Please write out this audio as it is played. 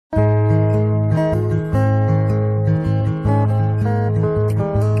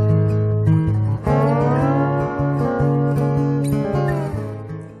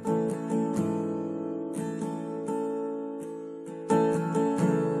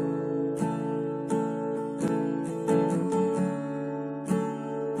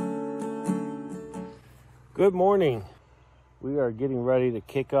Good morning. We are getting ready to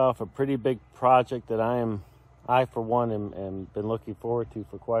kick off a pretty big project that I for one am been looking forward to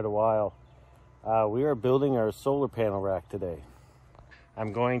for quite a while. We are building our solar panel rack today.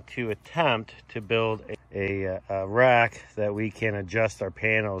 I'm going to attempt to build a rack that we can adjust our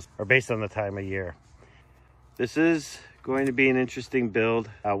panels or based on the time of year. This is going to be an interesting build.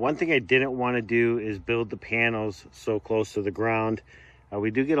 One thing I didn't want to do is build the panels so close to the ground.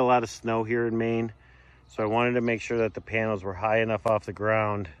 We do get a lot of snow here in Maine, so I wanted to make sure that the panels were high enough off the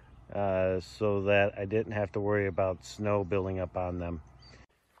ground so that I didn't have to worry about snow building up on them.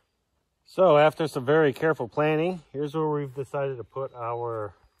 So after some very careful planning, here's where we've decided to put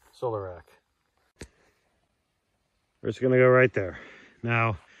our solar rack. We're just gonna go right there.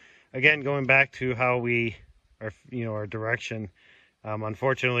 Now, again, going back to how we are, our direction,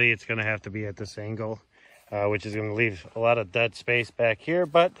 unfortunately, it's gonna have to be at this angle, which is gonna leave a lot of dead space back here,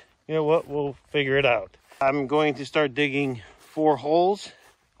 but you know what, we'll figure it out. I'm going to start digging 4 holes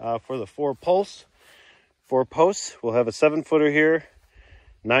for the 4 posts. We'll have a 7-footer here,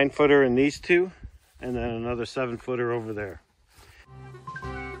 9-footer in these 2, and then another 7-footer over there.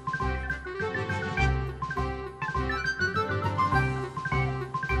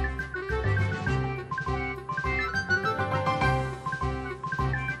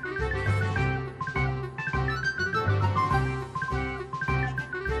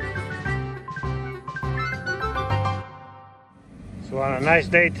 So on a nice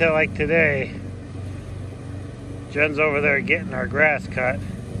day like today, Jen's over there getting our grass cut,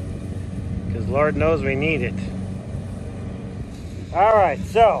 because Lord knows we need it. All right,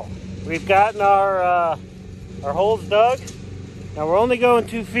 so we've gotten our holes dug. Now we're only going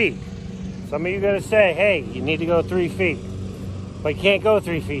 2 feet. Some of you are gonna say, hey, you need to go 3 feet. But you can't go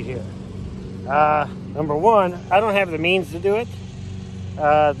 3 feet here. Number one, I don't have the means to do it.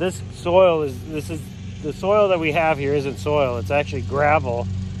 The soil that we have here isn't soil. It's actually gravel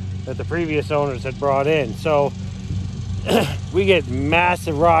that the previous owners had brought in. So we get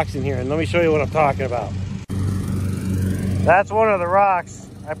massive rocks in here, and let me show you what I'm talking about. That's one of the rocks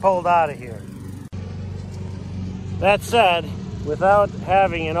I pulled out of here. That said, without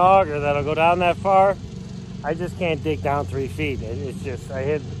having an auger that'll go down that far, I just can't dig down 3 feet. It's just, I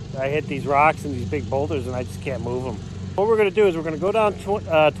hit these rocks and these big boulders, and I just can't move them. What we're gonna do is we're gonna go down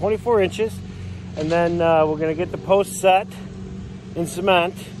 24 inches, and then we're gonna get the post set in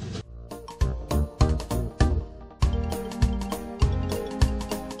cement.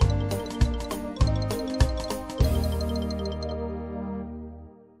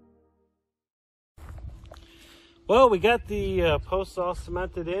 Well, we got the posts all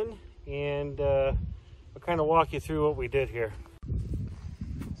cemented in, and I'll kind of walk you through what we did here.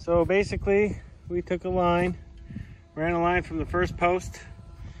 So basically, we took a line, ran a line from the first post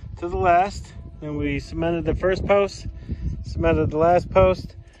to the last, and we cemented the first post, cemented the last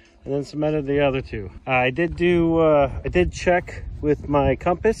post, and then cemented the other 2. I did check with my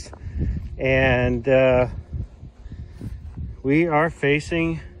compass, and we are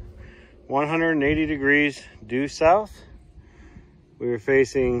facing 180 degrees due south. We are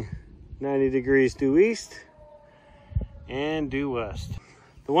facing 90 degrees due east and due west.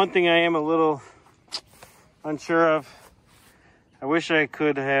 The one thing I am a little unsure of, I wish I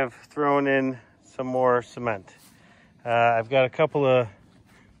could have thrown in some more cement. I've got a couple of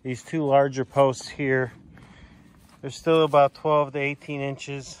these 2 larger posts here. There's still about 12 to 18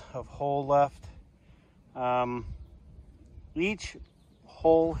 inches of hole left. Each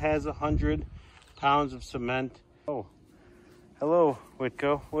hole has 100 pounds of cement. Oh, hello,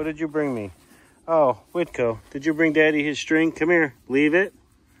 Whitco. What did you bring me? Oh, Whitco, did you bring Daddy his string? Come here, leave it.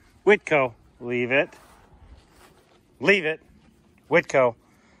 Whitco, leave it. Leave it. Whitco,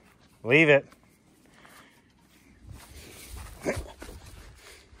 leave it.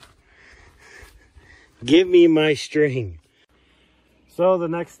 Give me my string. So the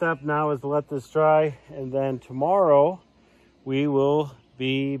next step now is to let this dry, and then tomorrow we will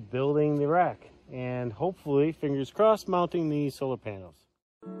be building the rack and hopefully, fingers crossed, mounting the solar panels.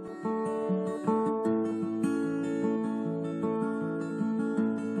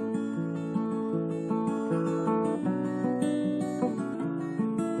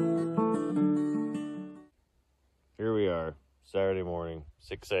 Here we are, Saturday morning,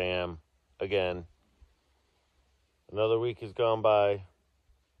 6 a.m. again. Another week has gone by,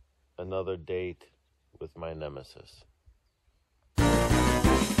 another date with my nemesis.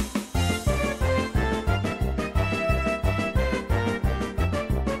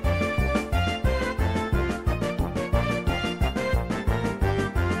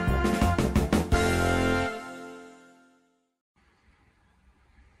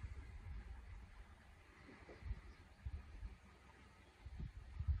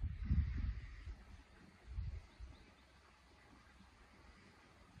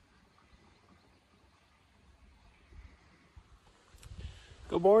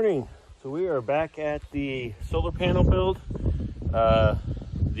 Good morning. So we are back at the solar panel build.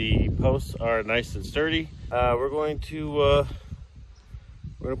 The posts are nice and sturdy. We're going to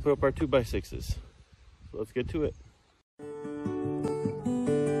put up our 2x6s. So let's get to it.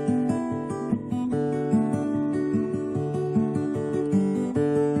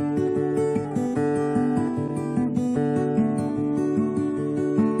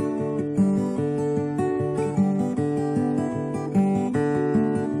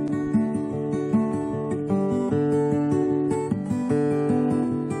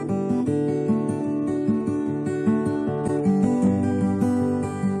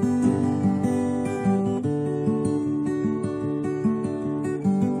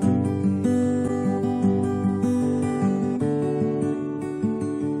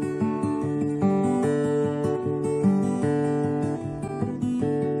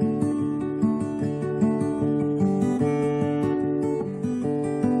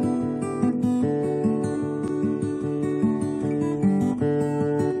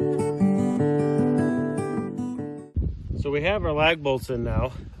 So we have our lag bolts in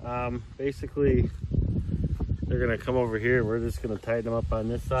now. Basically, they're gonna come over here. We're just gonna tighten them up on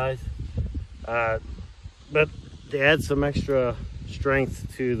this side. But to add some extra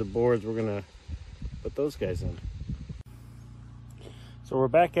strength to the boards, we're gonna put those guys in. So we're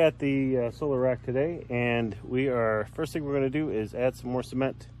back at the solar rack today, and first thing we're gonna do is add some more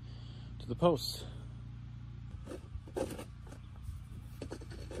cement to the posts.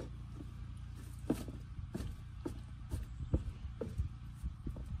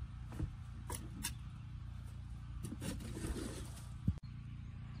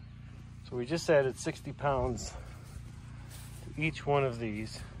 So we just added 60 pounds to each one of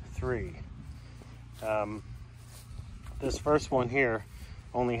these three. This first one here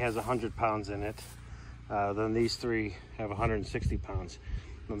only has 100 pounds in it. Then these three have 160 pounds.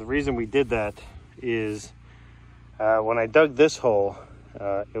 Now the reason we did that is when I dug this hole,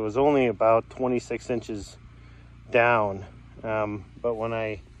 it was only about 26 inches down. But when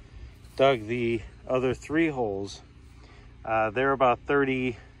I dug the other three holes, they're about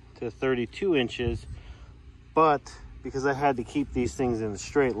 30 to 32 inches, but because I had to keep these things in a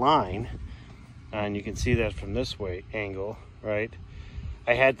straight line, and you can see that from this way angle, right?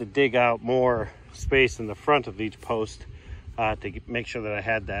 I had to dig out more space in the front of each post to make sure that I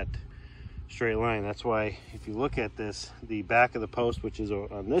had that straight line. That's why if you look at this, the back of the post, which is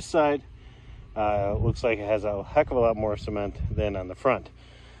on this side, looks like it has a heck of a lot more cement than on the front.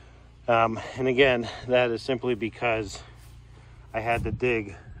 And again, that is simply because I had to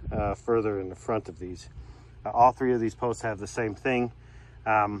dig further in the front of these. All three of these posts have the same thing,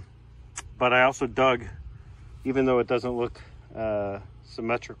 but I also dug, even though it doesn't look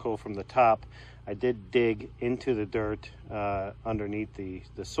symmetrical from the top, I did dig into the dirt underneath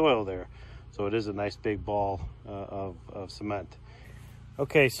the soil there, so it is a nice big ball of cement.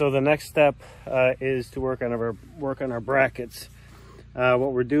 Okay, so the next step is to work on our brackets.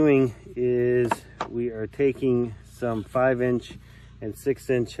 What we're doing is we are taking some 5-inch and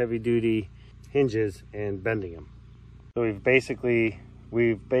 6-inch heavy-duty hinges and bending them. So we've basically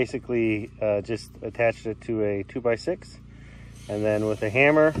just attached it to a 2x6, and then with a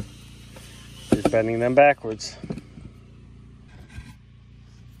hammer, just bending them backwards.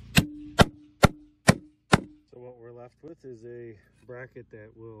 So what we're left with is a bracket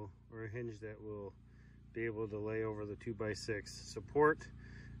or a hinge that will be able to lay over the 2x6 support,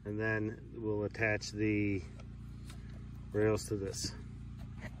 and then we'll attach the rails to this.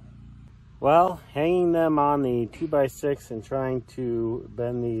 Well, hanging them on the 2x6 and trying to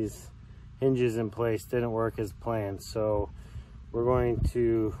bend these hinges in place didn't work as planned, so we're going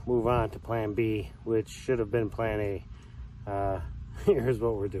to move on to plan B, which should have been plan A. Here's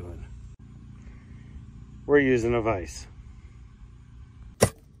what we're doing. We're using a vise.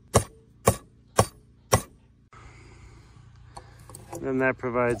 And that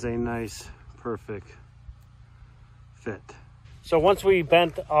provides a nice, perfect fit. So once we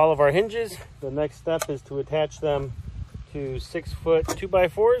bent all of our hinges, the next step is to attach them to 6-foot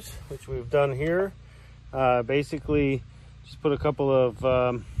 2x4s, which we've done here. Basically, just put a couple of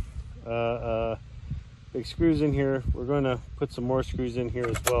big screws in here. We're going to put some more screws in here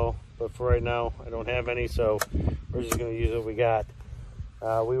as well, but for right now, I don't have any, so we're just going to use what we got.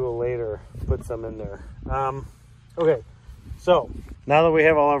 We will later put some in there. Okay, so now that we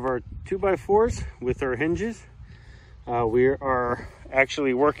have all of our 2x4s with our hinges, we are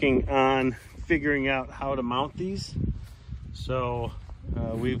actually working on figuring out how to mount these. So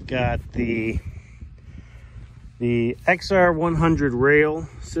we've got the XR100 rail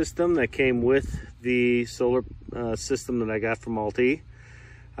system that came with the solar system that I got from Alti.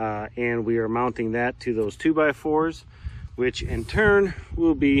 and we are mounting that to those 2x4s, which in turn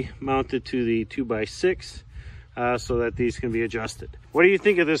will be mounted to the 2x6 so that these can be adjusted. What do you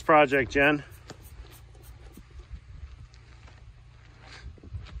think of this project, Jen?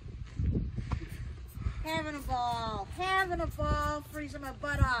 Having a ball, freezing my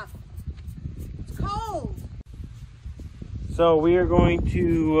butt off. It's cold. So we are going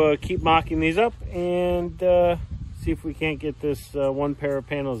to keep mocking these up and see if we can't get this one pair of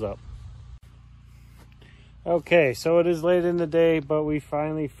panels up. Okay, so it is late in the day, but we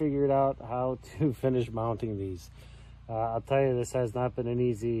finally figured out how to finish mounting these. I'll tell you, this has not been an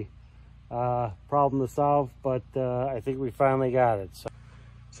easy problem to solve, but I think we finally got it.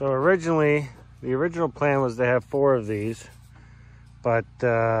 So originally, the original plan was to have 4 of these, but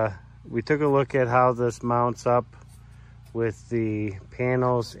we took a look at how this mounts up with the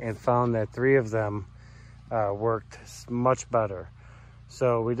panels and found that 3 of them worked much better.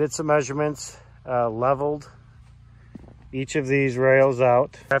 So we did some measurements, leveled each of these rails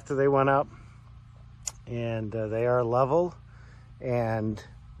out after they went up, and they are level, and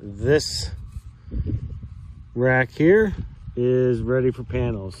this rack here is ready for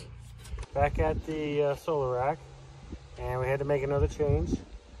panels. Back at the solar rack, and we had to make another change.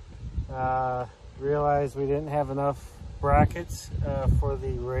 Realized we didn't have enough brackets for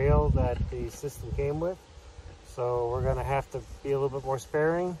the rail that the system came with, so we're going to have to be a little bit more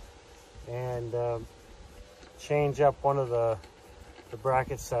sparing and change up one of the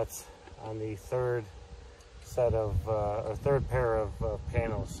bracket sets on the third set of or third pair of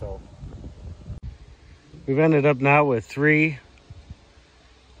panels. So we've ended up now with three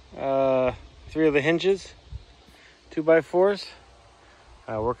of the hinges, 2x4s.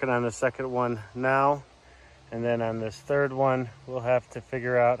 Working on the second one now, and then on this third one we'll have to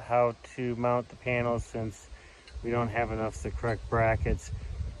figure out how to mount the panels, since we don't have enough of the correct brackets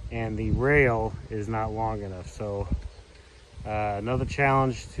and the rail is not long enough. So another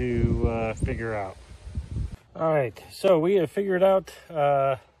challenge to figure out. All right, so we have figured out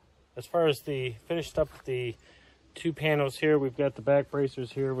as far as the finished up the 2 panels here. We've got the back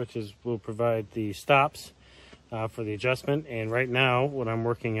bracers here, which will provide the stops for the adjustment. And right now what I'm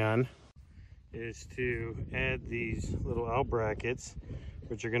working on is to add these little L brackets,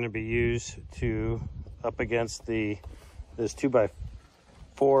 which are going to be used to up against this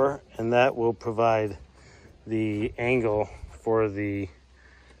 2x4, and that will provide the angle for the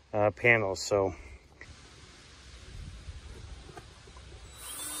panels. So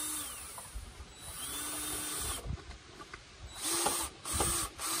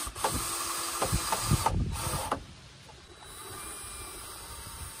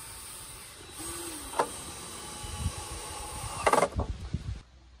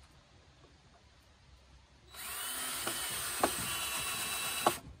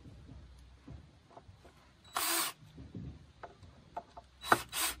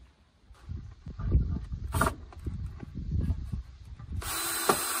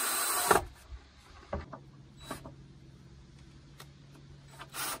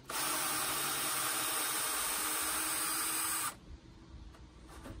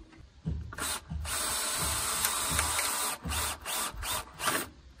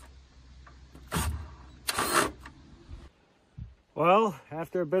well,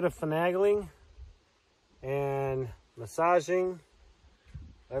 after a bit of finagling and massaging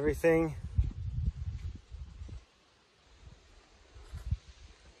everything,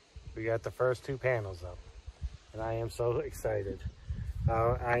 we got the first 2 panels up, and I am so excited.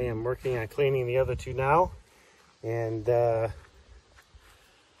 I am working on cleaning the other 2 now, and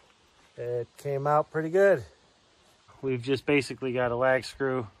it came out pretty good. We've just basically got a lag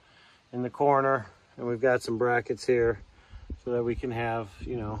screw in the corner, and we've got some brackets here so that we can have,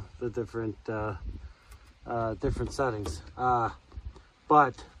 you know, the different different settings.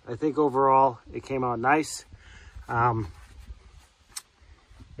 But I think overall it came out nice.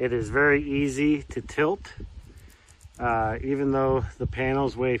 It is very easy to tilt, even though the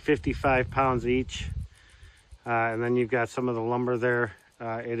panels weigh 55 pounds each, and then you've got some of the lumber there.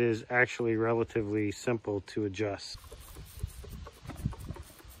 It is actually relatively simple to adjust.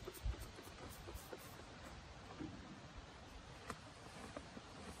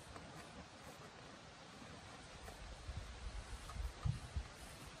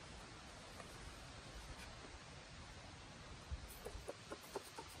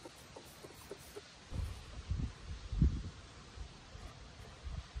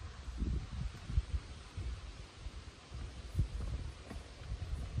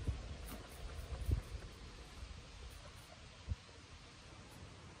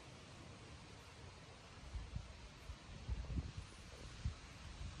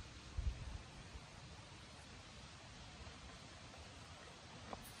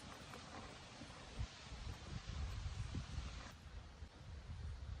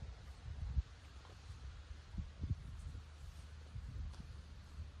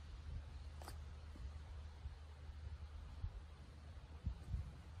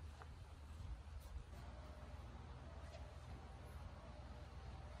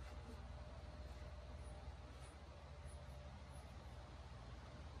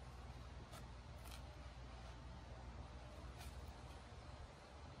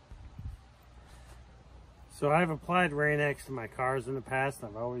 So I've applied Rain-X to my cars in the past, and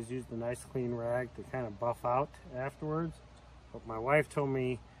I've always used a nice clean rag to kind of buff out afterwards. But my wife told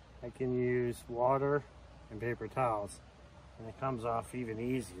me I can use water and paper towels, and it comes off even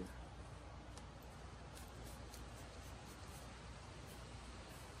easier.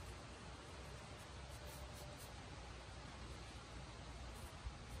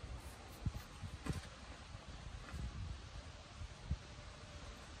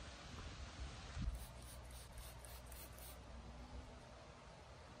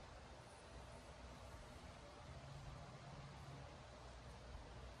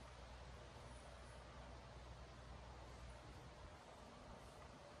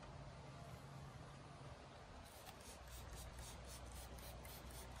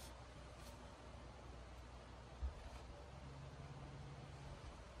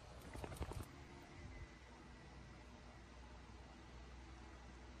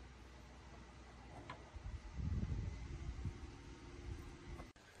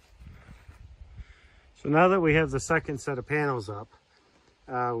 So now that we have the second set of panels up,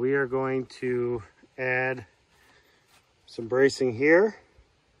 we are going to add some bracing here.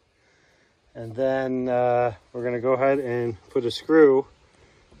 And then we're going to go ahead and put a screw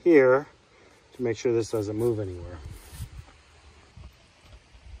here to make sure this doesn't move anywhere.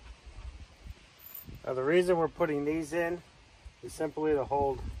 Now the reason we're putting these in is simply to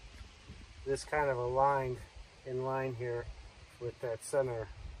hold this kind of aligned in line here with that center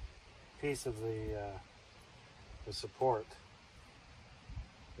piece of the support,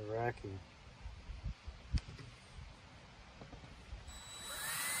 the racking.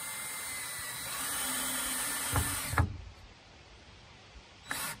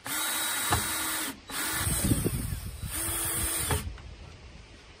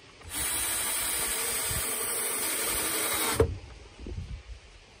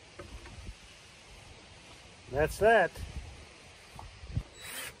 That's that.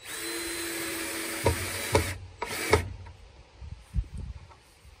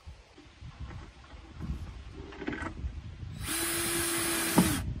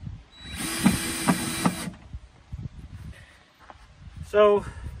 So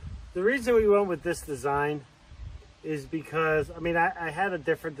the reason we went with this design is because, I mean, I had a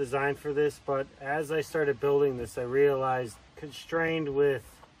different design for this, but as I started building this, I realized, constrained with,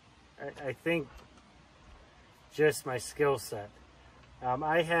 I think, just my skill set.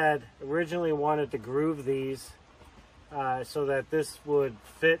 I had originally wanted to groove these so that this would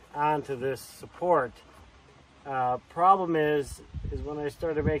fit onto this support. Problem is when I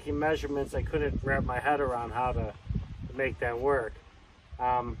started making measurements, I couldn't wrap my head around how to make that work.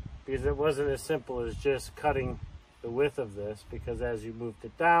 Because it wasn't as simple as just cutting the width of this, because as you moved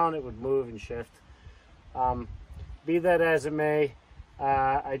it down, it would move and shift. Be that as it may,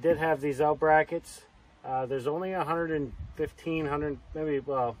 I did have these out brackets. There's only 115, maybe,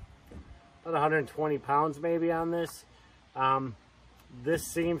 well, about 120 pounds maybe on this. This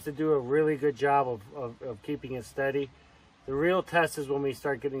seems to do a really good job of keeping it steady. The real test is when we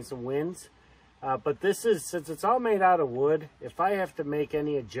start getting some winds. But this is, since it's all made out of wood, if I have to make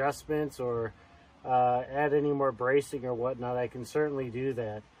any adjustments or add any more bracing or whatnot, I can certainly do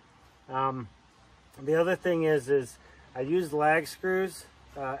that. The other thing is I used lag screws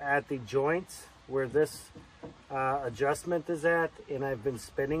at the joints where this adjustment is at, and I've been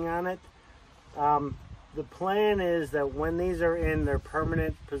spinning on it. The plan is that when these are in their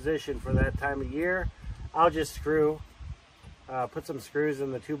permanent position for that time of year, I'll just put some screws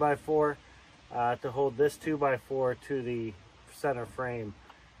in the 2x4 to hold this 2x4 to the center frame.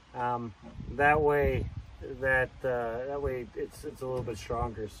 That way it's a little bit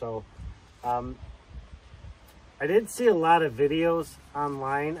stronger. So I didn't see a lot of videos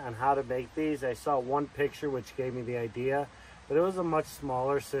online on how to make these. I saw one picture which gave me the idea, but it was a much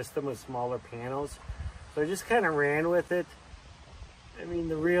smaller system with smaller panels. So I just kind of ran with it. I mean,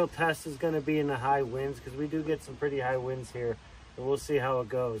 the real test is going to be in the high winds, because we do get some pretty high winds here, and we'll see how it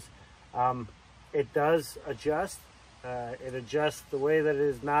goes. It does adjust. It adjusts the way that it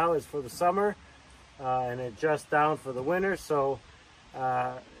is now is for the summer, and it adjusts down for the winter. So,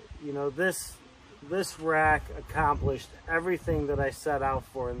 you know, this rack accomplished everything that I set out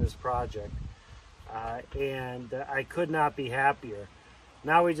for in this project, and I could not be happier.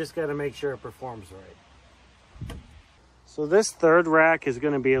 Now we just got to make sure it performs right. So this third rack is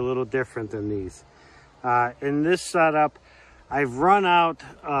going to be a little different than these. In this setup, I've run out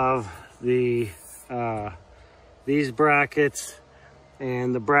of these brackets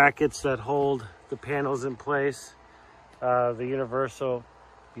and the brackets that hold the panels in place, the universal,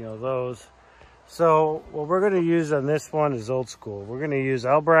 you know, those. So what we're going to use on this one is old school. We're going to use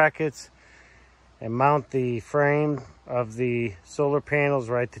L brackets, and mount the frame of the solar panels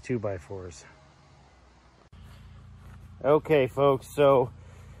right to 2x4s. Okay folks, so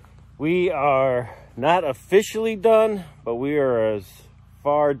we are not officially done, but we are as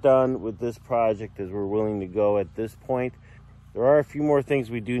far done with this project as we're willing to go at this point. There are a few more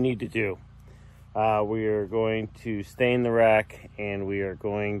things we do need to do. We are going to stain the rack, and we are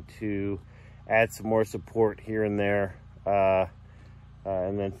going to add some more support here and there,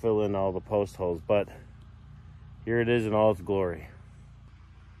 and then fill in all the post holes. But here it is in all its glory.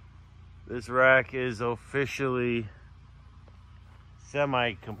 This rack is officially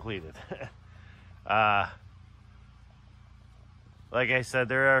semi-completed. Like I said,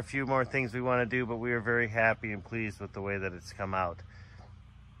 there are a few more things we want to do, but we are very happy and pleased with the way that it's come out.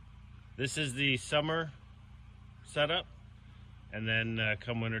 This is the summer setup, and then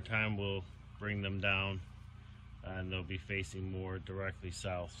come winter time we'll bring them down, and they'll be facing more directly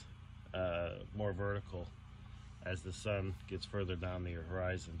south, more vertical as the sun gets further down the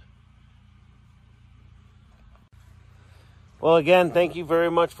horizon. Well, again, thank you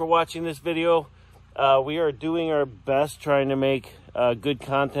very much for watching this video. We are doing our best trying to make good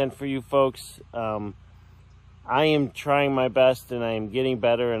content for you folks. I am trying my best, and I am getting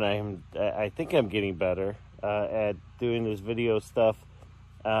better, and I think I'm getting better at doing this video stuff.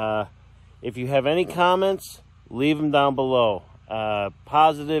 If you have any comments, leave them down below.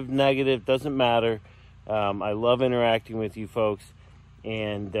 Positive, negative, doesn't matter. I love interacting with you folks,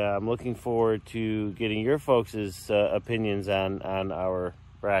 and I'm looking forward to getting your folks' opinions on our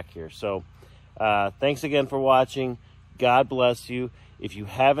rack here. So thanks again for watching. God bless you. If you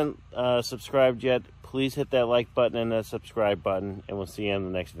haven't subscribed yet, please hit that like button and that subscribe button, and we'll see you in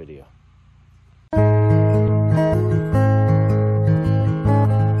the next video.